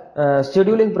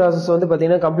ஷெடியூலிங் ப்ராசஸ் வந்து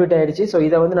பார்த்தீங்கன்னா கம்ப்ளீட் ஆகிடுச்சு. ஸோ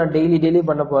இதை வந்து நான் டெய்லி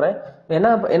பண்ண போகிறேன்.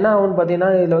 என்ன ஆகும்னு பார்த்தீங்கன்னா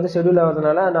இதில் வந்து ஷெடியூல்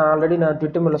ஆகிறதுனால நான் ஆல்ரெடி நான்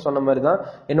ட்விட்டரில் சொன்ன மாதிரி தான்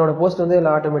என்னோட போஸ்ட் வந்து இதில்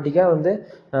ஆட்டோமேட்டிக்காக வந்து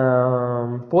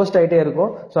போஸ்ட் ஆகிட்டே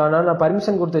இருக்கும். ஸோ அதனால் நான்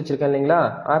பர்மிஷன் கொடுத்து வச்சிருக்கேன் இல்லைங்களா,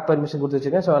 ஆப் பர்மிஷன் கொடுத்து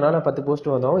வச்சிருக்கேன். ஸோ அதனால் 10 போஸ்ட்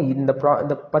வந்தோம். இந்த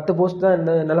 10 போஸ்ட்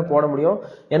தான் என்னால் போட முடியும்.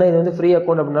 ஏன்னா இது வந்து ஃப்ரீ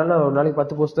அக்கௌண்ட் அப்படின்னால நான் ஒரு நாளைக்கு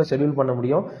 10 போஸ்ட் தான் ஷெடியூல் பண்ண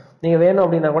முடியும். நீங்கள் வேணும்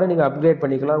அப்படின்னா கூட நீங்கள் அப்கிரேட்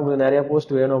பண்ணிக்கலாம். உங்களுக்கு நிறைய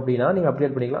போஸ்ட் வேணும் அப்படின்னா நீங்கள்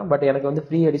அப்கிரேட் பண்ணிக்கலாம். பட் எனக்கு வந்து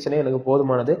ஃப்ரீ எடிஷனே எனக்கு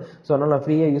போதுமானது. ஸோ அதனால் நான்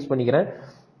ஃப்ரீயாக யூஸ் பண்ணிக்கிறேன்.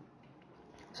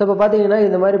 ஸோ இப்போ பார்த்தீங்கன்னா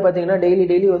இந்த மாதிரி பார்த்தீங்கன்னா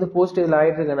டெய்லி வந்து போஸ்ட் இதில்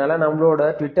ஆகிட்டு இருக்கனால நம்மளோட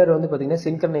ட்விட்டர் வந்து பார்த்தீங்கன்னா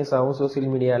சிங்க்ரனைஸ் ஆகும் சோசியல்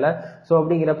மீடியாவில். ஸோ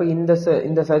அப்படிங்கிறப்ப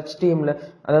இந்த சர்ச் டீமில்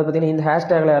அதாவது பார்த்தீங்கன்னா இந்த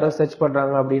ஹேஷ்டேக்ல யாரோ சர்ச்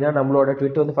பண்ணுறாங்க அப்படின்னா நம்மளோட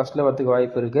ட்விட்டர் வந்து ஃபர்ஸ்ட்ல வரதுக்கு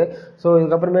வாய்ப்பு இருக்குது. ஸோ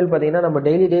இதுக்கப்புறமேல் பார்த்தீங்கன்னா நம்ம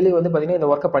டெய்லி வந்து பார்த்தீங்கன்னா இந்த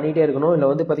ஒர்க்கை பண்ணிகிட்டே இருக்கணும். இல்லை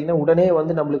வந்து பார்த்தீங்கன்னா உடனே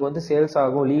வந்து நம்மளுக்கு வந்து சேல்ஸ்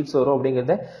ஆகும், லீட்ஸ் வரும்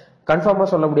அப்படிங்கிறத கன்ஃபார்மா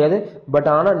சொல்ல முடியாது. பட்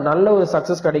ஆனா நல்ல ஒரு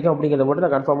சக்சஸ் கிடைக்கும் அப்படிங்கறத மட்டும்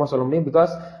நான் கன்ஃபார்மா சொல்ல முடியும்.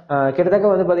 பிகாஸ்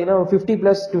கிட்டத்தட்ட வந்து பாத்தீங்கன்னா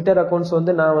 50+ ட்விட்டர் அக்கௌண்ட்ஸ்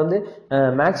வந்து நான் வந்து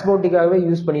மேக்ஸ்பவுண்டிக்காகவே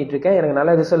யூஸ் பண்ணிட்டு இருக்கேன். எனக்கு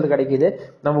நல்ல ரிசல்ட் கிடைக்குது.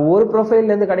 நம்ம ஒரு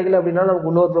ப்ரொஃபைல்ல இருந்து கிடைக்கல அப்படின்னா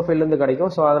நமக்கு இன்னொரு ப்ரொஃபைல்ல இருந்து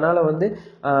கிடைக்கும். ஸோ அதனால வந்து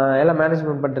எல்லாம்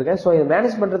மேனேஜ்மெண்ட் பண்ணிருக்கேன். ஸோ இது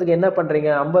மேனேஜ் பண்றதுக்கு என்ன பண்றீங்க,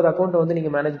 50 அக்கௌண்ட் வந்து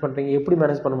நீங்க மேனேஜ் பண்றீங்க, எப்படி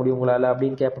மேனேஜ் பண்ண முடியும் உங்களால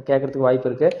அப்படின்னு கேட்கறதுக்கு வாய்ப்பு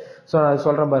இருக்கு. ஸோ நான்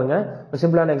சொல்றேன் பாருங்க.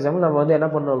 சிம்பிளான எக்ஸாம்பிள், நம்ம வந்து என்ன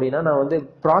பண்ணணும் அப்படின்னா, நான் வந்து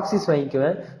ப்ராக்சிஸ்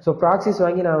வாங்கிக்குவேன். ஸோ ப்ராக்சிஸ்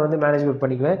வாங்கி நான் வந்து மேனேஜ்மெண்ட்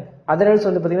பண்ணிக்குவேன். அதர்வைஸ்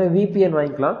வந்து பாத்தீங்கன்னா VPN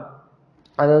வாங்கிக்கலாம்.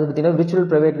 அதாவது பார்த்தீங்கன்னா virtual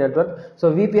private network. So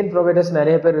VPN providers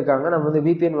நிறைய பேர் இருக்காங்க. நம்ம வந்து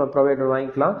VPN ப்ரொவைடர்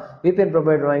வாங்கிக்கலாம். VPN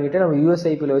ப்ரொவைடர் வாங்கிட்டு நம்ம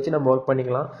USIPல வச்சு நம்ம ஒர்க்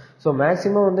பண்ணிக்கலாம். ஸோ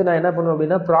மேக்ஸிமம் வந்து நான் என்ன பண்ணுவேன்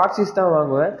அப்படின்னா ப்ராக்சிஸ் தான்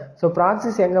வாங்குவேன். ஸோ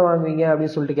ப்ராக்சிஸ் எங்க வாங்குவீங்க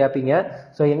அப்படின்னு சொல்லிட்டு கேட்பீங்க.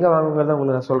 ஸோ எங்க வாங்குங்கிறத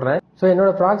உங்களுக்கு நான் சொல்றேன். ஸோ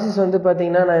என்னோட ப்ராக்சிஸ் வந்து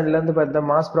பார்த்தீங்கன்னா நான் இதுல இருந்து பார்த்தா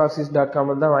massproxies.com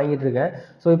தான் வாங்கிட்டு இருக்கேன்.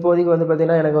 ஸோ இப்போதைக்கு வந்து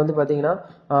பார்த்தீங்கன்னா எனக்கு வந்து பார்த்தீங்கன்னா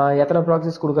எத்தனை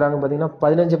ப்ராக்சிஸ் கொடுக்குறாங்க பார்த்தீங்கன்னா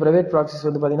 15 பிரைவேட் ப்ராக்சிஸ்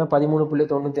வந்து பார்த்தீங்கன்னா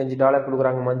 $13.95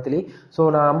 கொடுக்குறாங்க மந்த்லி. ஸோ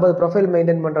நான் 50 ப்ரொஃபைல்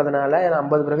மெயின்டைன் பண்றதுனால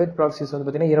 50 பிரைவேட் ப்ராக்சிஸ் வந்து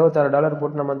பார்த்தீங்கன்னா $26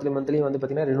 போட்டு நான் மந்த்லி வந்து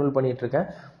பார்த்தீங்கன்னா ரினியூல் பண்ணிட்டு இருக்கேன்.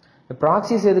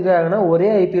 ப்ராக்சிஸ் எதுக்காகனா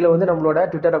ஒரே ஐபியில் வந்து நம்மளோட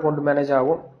ட்விட்டர் அக்கௌண்ட் மேனேஜ்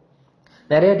ஆகும்.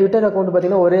 நிறைய ட்விட்டர் அக்கௌண்ட்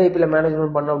பார்த்தீங்கன்னா ஒரே ஐபியில்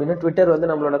மேனேஜ்மெண்ட் பண்ணோம் அப்படின்னா ட்விட்டர் வந்து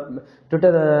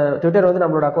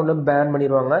நம்மளோட அக்கௌண்ட் பேன்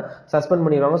பண்ணிடுவாங்க, சஸ்பெண்ட்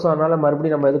பண்ணிடுவாங்க. ஸோ அதனால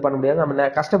மறுபடியும் நம்ம இது பண்ண முடியாது. நம்ம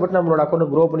கஷ்டப்பட்டு நம்மளோட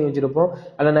அக்கௌண்ட் க்ரோ பண்ணி வச்சிருப்போம்.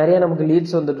 அதில் நிறைய நமக்கு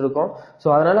லீட்ஸ் வந்துட்டு இருக்கும். ஸோ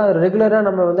அதனால ரெகுலராக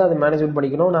நம்ம வந்து அதை மேனேஜ்மெண்ட்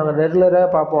பண்ணிக்கணும். நாங்கள் ரெகுலராக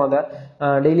பார்ப்போம், அதை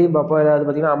டெய்லியும் பார்ப்போம். அதாவது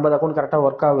பார்த்தீங்கன்னா 50 அக்கௌண்ட் கரெக்டாக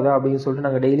ஒர்க் ஆகுதா அப்படின்னு சொல்லிட்டு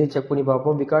நாங்கள் டெய்லியும் செக் பண்ணி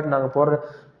பார்ப்போம். பிகாஸ் நாங்கள் போடுற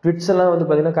ட்விட்ஸ் எல்லாம் வந்து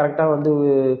பார்த்தீங்கன்னா கரெக்டாக வந்து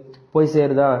போய்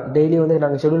சேருதா, டெய்லி வந்து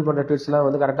நாங்கள் ஷெடியூல் பண்ணுற ட்விட்ஸ்லாம்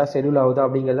வந்து கரெக்டாக ஷெடியூல் ஆகுதா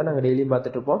அப்படிங்கிறத நாங்கள் டெய்லியும்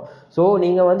பார்த்துட்டு இருப்போம். ஸோ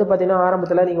நீங்கள் வந்து பார்த்தீங்கன்னா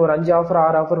ஆரம்பத்தில் நீங்கள் ஒரு 5 ஆஃபர்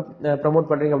 6 ஆஃபர் ப்ரமோட்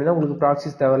பண்ணுறீங்க அப்படின்னா உங்களுக்கு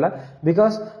ப்ராக்சிஸ் தேவையில்ல.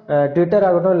 பிகாஸ் ட்விட்டர்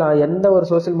ஆகட்டும் இல்லை எந்த ஒரு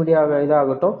சோஷியல் மீடியா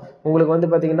இதாகட்டும் உங்களுக்கு வந்து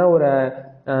பார்த்தீங்கன்னா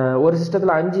ஒரு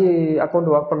சிஸ்டத்தில் 5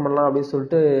 அக்கௌண்ட் ஒர்க் பண்ணலாம் அப்படின்னு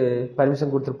சொல்லிட்டு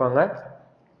பர்மிஷன் கொடுத்துருப்பாங்க.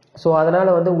 ஸோ அதனால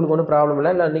வந்து உங்களுக்கு ஒன்றும் ப்ராப்ளம்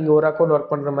இல்லை நீங்கள் ஒரு அக்கௌண்ட்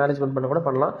ஒர்க் பண்ணுற மேனேஜ்மெண்ட் பண்ண கூட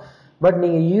பண்ணலாம். பட்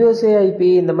நீங்கள் USA IP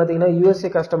இந்த பார்த்தீங்கன்னா USA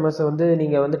கஸ்டமர்ஸ் வந்து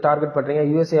நீங்கள் வந்து டார்கெட் பண்ணுறீங்க,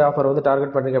 USA ஆஃபர் வந்து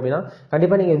டார்கெட் பண்ணுறீங்க அப்படின்னா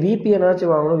கண்டிப்பாக நீங்கள் VPN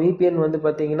ஆச்சும் வாங்கணும். VPN வந்து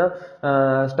பார்த்தீங்கன்னா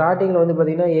ஸ்டார்டிங்கில் வந்து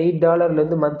பார்த்தீங்கன்னா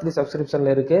 $8 மந்த்லி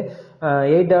சப்ஸ்கிரிப்ஷனில் இருக்குது.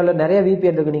 $8 நிறைய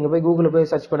VPN இருக்குது. நீங்கள் போய் கூகுளில் போய்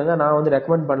சர்ச் பண்ணுங்கள். நான் வந்து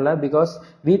ரெக்கமெண்ட் பண்ணல. பிகாஸ்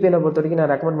VPN பொறுத்த வரைக்கும்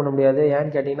நான் ரெக்கமெண்ட் பண்ண முடியாது.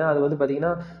 ஏன்னு கேட்டிங்கன்னா அது வந்து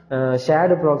பார்த்தீங்கன்னா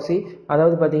ஷேர்டு ப்ராக்ஸி.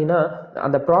 அதாவது பார்த்தீங்கன்னா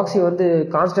அந்த ப்ராக்ஸி வந்து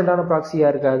கான்ஸ்டன்டான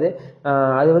ப்ராக்ஸியாக இருக்காது.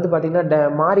 அது வந்து பார்த்தீங்கன்னா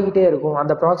மாறிக்கிட்டே இருக்கும்.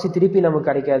 அந்த ப்ராக்ஸி திருப்பி நமக்கு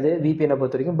கிடைக்காது VPN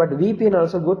பொறுத்த வரைக்கும். But VPN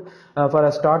also good for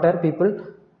a starter people.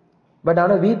 But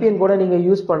ஆனால் VPN கூட நீங்கள்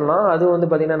யூஸ் பண்ணலாம். அது வந்து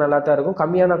பார்த்தீங்கன்னா நல்லா தான் இருக்கும்.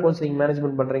 கம்மியான அக்கௌண்ட்ஸ் நீங்கள்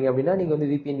மேனேஜ்மெண்ட் பண்ணுறீங்க அப்படின்னா நீங்கள் வந்து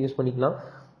VPN யூஸ் பண்ணிக்கலாம்.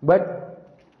 பட்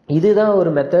இதுதான் ஒரு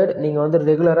மெத்தட். நீங்கள் வந்து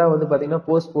ரெகுலராக வந்து பார்த்தீங்கன்னா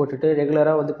போஸ்ட் போட்டுட்டு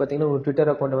ரெகுலராக வந்து பார்த்தீங்கன்னா உங்கள்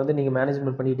ட்விட்டர் அக்கௌண்ட்டை வந்து நீங்கள்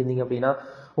மேனேஜ்மெண்ட் பண்ணிட்டு இருந்தீங்க அப்படின்னா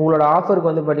உங்களோட ஆஃபருக்கு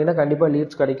வந்து பார்த்தீங்கன்னா கண்டிப்பாக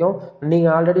லீட்ஸ் கிடைக்கும்.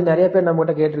 நீங்கள் ஆல்ரெடி நிறைய பேர்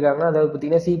நம்மகிட்ட கேட்டிருக்காங்க, அதாவது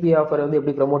பார்த்தீங்கன்னா CPA ஆஃபர் வந்து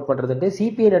எப்படி ப்ரமோட் பண்ணுறதுன்ட்டு.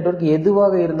 CPA நெட்வொர்க்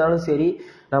எதுவாக இருந்தாலும் சரி,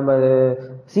 நம்ம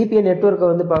CPA நெட்வொர்க்கை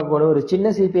வந்து பார்க்கக்கூட ஒரு சின்ன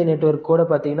CPA நெட்வொர்க் கூட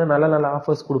பார்த்தீங்கன்னா நல்ல நல்ல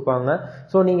ஆஃபர்ஸ் கொடுப்பாங்க.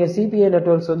 ஸோ நீங்கள் CPA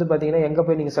நெட்வொர்க்ஸ் வந்து பார்த்தீங்கன்னா எங்கே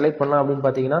போய் நீங்கள் செலக்ட் பண்ணலாம் அப்படின்னு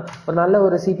பார்த்தீங்கன்னா ஒரு நல்ல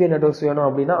ஒரு CPA நெட்வொர்க்ஸ் வேணும்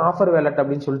அப்படின்னா ஆஃபர் வேலட்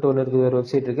அப்படின்னு சொல்லிட்டு ஒன்று இருக்குது, ஒரு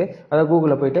வெப்சைட் இருக்குது. அதாவது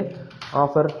கூகுளில் போயிட்டு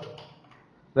ஆஃபர்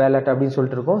வேலட் அப்படின்னு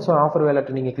சொல்லிட்டு இருக்கும். ஸோ ஆஃபர்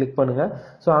வேலட் நீங்கள் கிளிக் பண்ணுங்க.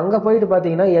 ஸோ அங்கே போயிட்டு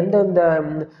பார்த்தீங்கன்னா எந்தெந்த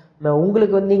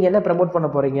உங்களுக்கு வந்து நீங்கள் என்ன ப்ரமோட் பண்ண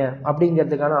போறீங்க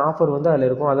அப்படிங்கிறதுக்கான ஆஃபர் வந்து அதில்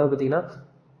இருக்கும். அதாவது பார்த்தீங்கன்னா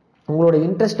உங்களோட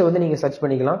இன்ட்ரெஸ்ட்டை வந்து நீங்கள் சர்ச்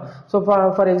பண்ணிக்கலாம். ஸோ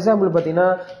ஃபார் எக்ஸாம்பிள்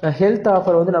பார்த்தீங்கன்னா ஹெல்த்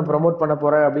ஆஃபர் வந்து நான் ப்ரமோட் பண்ண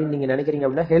போகிறேன் அப்படின்னு நீங்கள் நினைக்கிறீங்க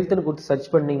அப்படின்னா ஹெல்த்னு கொடுத்து சர்ச்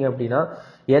பண்ணீங்க அப்படின்னா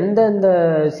எந்தெந்த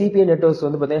CPA நெட்வொர்க்ஸ்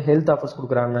வந்து பார்த்தீங்கன்னா ஹெல்த் ஆஃபர்ஸ்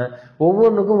கொடுக்குறாங்க,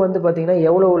 ஒவ்வொன்றுக்கும் வந்து பார்த்தீங்கன்னா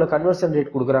எவ்வளோ கன்வர்ஷன்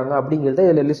ரேட் கொடுக்குறாங்க அப்படிங்கிறத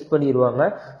இதில் லிஸ்ட்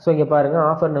பண்ணிடுவாங்க. ஸோ இங்கே பாருங்கள்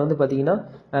ஆஃபர்னு வந்து பார்த்தீங்கன்னா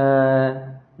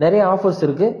நிறைய ஆஃபர்ஸ்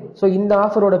இருக்கு. ஸோ இந்த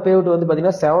ஆஃபரோட பேவுட் வந்து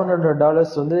பார்த்தீங்கன்னா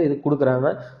 $700 வந்து இது கொடுக்குறாங்க.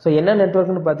 ஸோ என்ன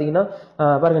நெட்வொர்க்னு பார்த்தீங்கன்னா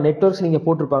பாருங்க நெட்வொர்க்ஸ் நீங்கள்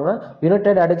போட்டிருப்பாங்க.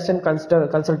 யுனைடெட் அடிக்ஷன்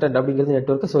கன்சல்டன்ட் அப்படிங்கிறது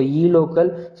நெட்வொர்க். So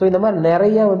local. ஸோ இந்த மாதிரி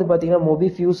நிறைய வந்து பார்த்தீங்கன்னா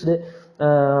மொபிஃபியூஸ்டு,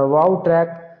 wow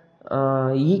track,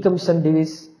 commission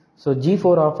TVS, so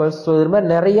G4 offers, so இது மாதிரி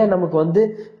நிறைய நமக்கு வந்து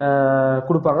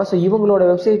கொடுப்பாங்க. ஸோ இவங்களோட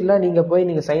வெப்சைட்டில் நீங்கள் போய்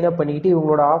நீங்கள் சைன் அப் பண்ணிக்கிட்டு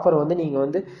இவங்களோட ஆஃபர் வந்து நீங்கள்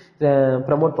வந்து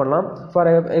ப்ரமோட் பண்ணலாம்.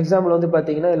 ஃபார் எக்ஸாம்பிள் வந்து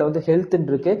பார்த்தீங்கன்னா இதில் வந்து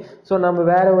ஹெல்த்ன்னு இருக்குது. ஸோ நம்ம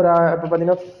வேற ஒரு இப்போ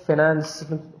பார்த்தீங்கன்னா ஃபினான்ஸ்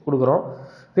கொடுக்குறோம்.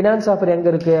 ஃபினான்ஸ் ஆஃபர்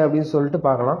எங்கே இருக்குது அப்படின்னு சொல்லிட்டு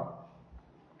பார்க்கலாம்.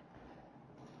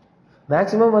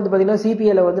 மேக்ஸிமம் வந்து பார்த்தீங்கன்னா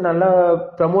CPAல வந்து நல்லா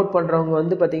ப்ரமோட் பண்ணுறவங்க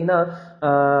வந்து பார்த்தீங்கன்னா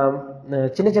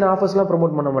சின்ன சின்ன ஆஃபர்ஸ்லாம்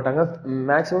ப்ரமோட் பண்ண மாட்டாங்க.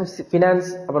 மேக்ஸிமம் ஃபினான்ஸ்,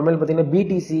 அப்புறமேல் பார்த்தீங்கன்னா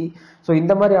BTC, ஸோ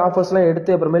இந்த மாதிரி ஆஃபர்ஸ்லாம்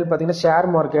எடுத்து அப்புறமேல் பார்த்தீங்கன்னா ஷேர்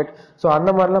மார்க்கெட், ஸோ அந்த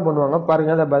மாதிரிலாம் பண்ணுவாங்க.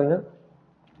 பாருங்க அதை பாருங்க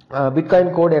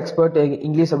பிட்காயின் கோட் எக்ஸ்பர்ட்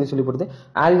இங்கிலீஷ் அப்படின்னு சொல்லி கொடுத்து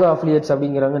ஆல்கோ அஃபிலியேட்ஸ்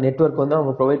அப்படிங்கிறாங்க நெட்வொர்க் வந்து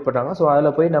அவங்க ப்ரொவைட் பண்ணுறாங்க. ஸோ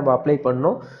அதில் போய் நம்ம அப்ளை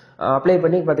பண்ணணும். அப்ளை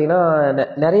பண்ணி பார்த்தீங்கன்னா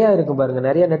நிறையா இருக்கும் பாருங்கள்,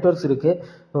 நிறைய நெட்வொர்க்ஸ் இருக்குது.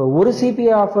 ஒரு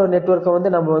சிபிஏ ஆஃபர் நெட்வொர்க்கை வந்து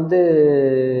நம்ம வந்து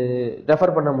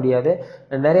ரெஃபர் பண்ண முடியாது.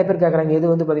 நிறைய பேர் கேட்குறாங்க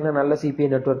எது வந்து பார்த்தீங்கன்னா நல்ல சிபிஏ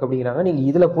நெட்வொர்க் அப்படிங்கிறாங்க. நீங்கள்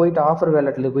இதில் போயிட்டு ஆஃபர்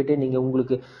வேலட்டில் போயிட்டு நீங்கள்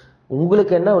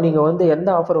உங்களுக்கு என்ன நீங்கள் வந்து எந்த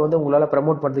ஆஃபர் வந்து உங்களால்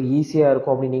ப்ரமோட் பண்ணுறதுக்கு ஈஸியாக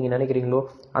இருக்கும் அப்படின்னு நீங்கள் நினைக்கிறீங்களோ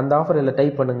அந்த ஆஃபர் இதில்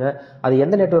டைப் பண்ணுங்கள். அது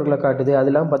எந்த நெட்வொர்க்கில் காட்டுது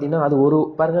அதெல்லாம் பார்த்தீங்கன்னா அது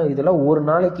பாருங்கள், இதெல்லாம் ஒரு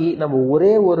நாளைக்கு நம்ம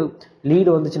ஒரே ஒரு லீடு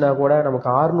வந்துச்சுன்னா கூட நமக்கு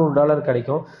 $600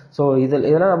 கிடைக்கும். ஸோ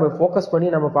இதெல்லாம் நம்ம ஃபோக்கஸ் பண்ணி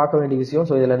நம்ம பார்க்க வேண்டிய விஷயம்.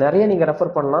 ஸோ இதில் நிறைய நீங்கள்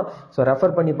ரெஃபர் பண்ணலாம். ஸோ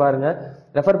ரெஃபர் பண்ணி பாருங்கள்.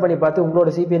 ரெஃபர் பண்ணி பார்த்து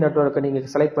உங்களோட சிபிஏ நெட்வொர்க்கை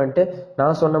நீங்கள் செலக்ட் பண்ணிட்டு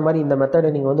நான் சொன்ன மாதிரி இந்த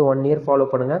மெத்தடை நீங்கள் வந்து 1 year ஃபாலோ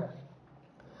பண்ணுங்கள்.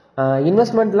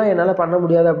 இன்வெஸ்ட்மெண்ட்லாம் என்னால் பண்ண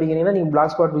முடியாது அப்படிங்கிறீங்கன்னா நீங்கள்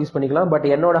பிளாக் ஸ்பாட் யூஸ் பண்ணிக்கலாம். பட்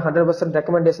என்னோட 100%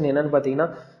 ரெக்கமெண்டேஷன் என்னன்னு பார்த்தீங்கன்னா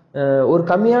ஒரு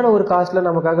கம்மியான ஒரு காஸ்ட்டில்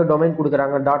நமக்காக டொமைன்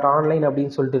கொடுக்குறாங்க. .online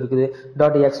அப்படின்னு சொல்லிட்டு இருக்குது,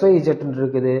 .xyz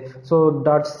இருக்குது, ஸோ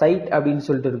 .site அப்படின்னு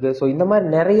சொல்லிட்டு இருக்குது. ஸோ இந்த மாதிரி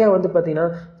நிறைய வந்து பார்த்தீங்கன்னா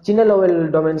சின்ன லெவல்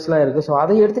டொமைன்ஸ்லாம் இருக்குது. ஸோ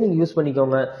அதை எடுத்து நீங்கள் யூஸ்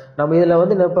பண்ணிக்கோங்க. நம்ம இதில்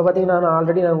வந்து இப்போ பார்த்தீங்கன்னா நான்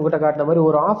ஆல்ரெடி நான் உங்கள்கிட்ட காட்டின மாதிரி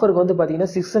ஒரு ஆஃபருக்கு வந்து பார்த்தீங்கன்னா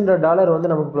 $600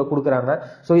 வந்து நமக்கு கொடுக்குறாங்க.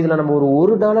 ஸோ இதில் நம்ம ஒரு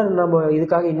 $1 நம்ம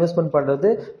இதுக்காக இன்வெஸ்ட்மெண்ட்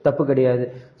பண்ணுறது தப்பு கிடையாது.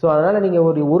 ஸோ அதனால் நீங்கள்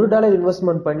ஒரு $1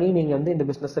 இன்வெஸ்ட்மெண்ட் பண்ணி நீங்கள் வந்து இந்த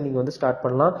பிஸ்னஸை நீங்கள் வந்து ஸ்டார்ட்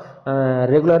பண்ணலாம்,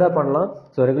 ரெகுலராக பண்ணலாம்.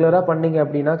 ஸோ ரெகுலராக பண்ணீங்க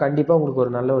அப்படின்னா கண்டிப்பாக உங்களுக்கு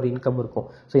ஒரு நல்ல ஒரு இன்கம் இருக்கும்.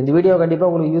 ஸோ இந்த வீடியோ கண்டிப்பாக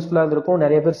உங்களுக்கு யூஸ்ஃபுல்லாக இருந்திருக்கும்.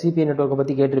 நிறைய பேர் சிபிஏ நெட்வொர்க்கை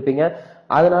பற்றி கேட்டிருப்பீங்க.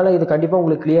 அதனால இது கண்டிப்பாக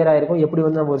உங்களுக்கு கிளியர் ஆயிருக்கும். எப்படி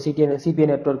வந்து நம்ம ஒரு சிபிஏ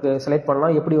நெட்வொர்க் செலக்ட்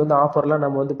பண்ணலாம், எப்படி வந்து ஆஃபர்லாம்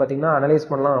நம்ம வந்து பார்த்தீங்கன்னா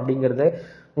அனலைஸ் பண்ணலாம் அப்படிங்கிறது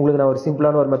உங்களுக்கு நான் ஒரு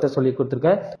சிம்பிளான ஒரு மெத்தட் சொல்லி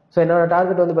கொடுத்துருக்கேன். ஸோ என்னோட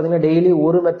டார்கெட் வந்து பார்த்தீங்கன்னா டெய்லி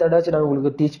ஒரு மெத்தடாச்சும் நான்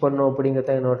உங்களுக்கு டீச் பண்ணணும்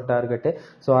அப்படிங்கிறத என்னோட டார்கெட்.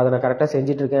 ஸோ அதை நான் கரெக்டாக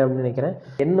செஞ்சுட்டு இருக்கேன் அப்படின்னு நினைக்கிறேன்.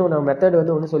 இன்னும் நான் மெத்தட்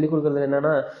வந்து ஒன்று சொல்லிக் கொடுக்குறது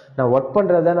என்னன்னா நான் ஒர்க்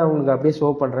பண்ணுறத நான் உங்களுக்கு அப்படியே ஷோ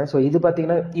பண்ணுறேன். ஸோ இது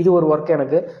பார்த்தீங்கன்னா இது ஒரு ஒர்க்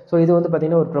எனக்கு. ஸோ இது வந்து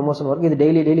பார்த்தீங்கன்னா ஒரு ப்ரமோஷன் ஒர்க். இது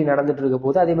டெய்லி நடந்துட்டு இருக்க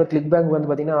போது. அதே மாதிரி கிளிக் பேங்க் வந்து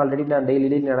பார்த்தீங்கன்னா ஆல்ரெடி நான்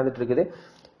டெய்லி நடந்துட்டு இருக்குது.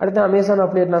 அடுத்து அமேசான்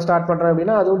அப்டேட் நான் ஸ்டார்ட் பண்ணுறேன்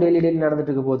அப்படின்னா அதுவும் டெய்லி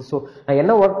நடந்துட்டு இருக்க போகுது. ஸோ நான்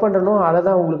என்ன ஒர்க் பண்ணுறனோ அதை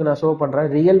தான் உங்களுக்கு நான் ஷோ பண்ணுறேன்.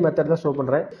 ரியல் மெத்தட் தான் ஷோ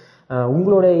பண்ணுறேன்.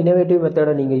 உங்களோட இனோவேட்டிவ்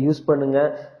மெத்தடை நீங்கள் யூஸ் பண்ணுங்கள்.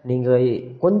 நீங்கள்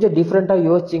கொஞ்சம் டிஃப்ரெண்ட்டாக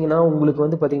யோசிச்சிங்கன்னா உங்களுக்கு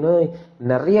வந்து பார்த்தீங்கன்னா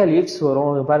நிறைய லீட்ஸ்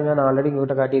வரும். பாருங்கள், நான் ஆல்ரெடி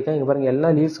உங்கள்கிட்ட காட்டியிருக்கேன். இங்கே பாருங்கள்,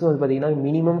 எல்லா லீட்ஸ்க்கும் வந்து பார்த்தீங்கன்னா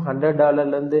மினிமம்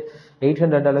 $100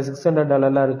 $800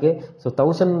 $600 இருக்குது. ஸோ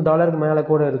 $1000 மேலே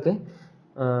கூட இருக்குது.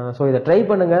 ஸோ இதை ட்ரை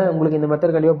பண்ணுங்கள். உங்களுக்கு இந்த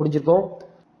மெத்தட் கண்டிப்பாக பிடிச்சிருக்கும்.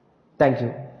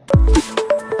 தேங்க்யூ.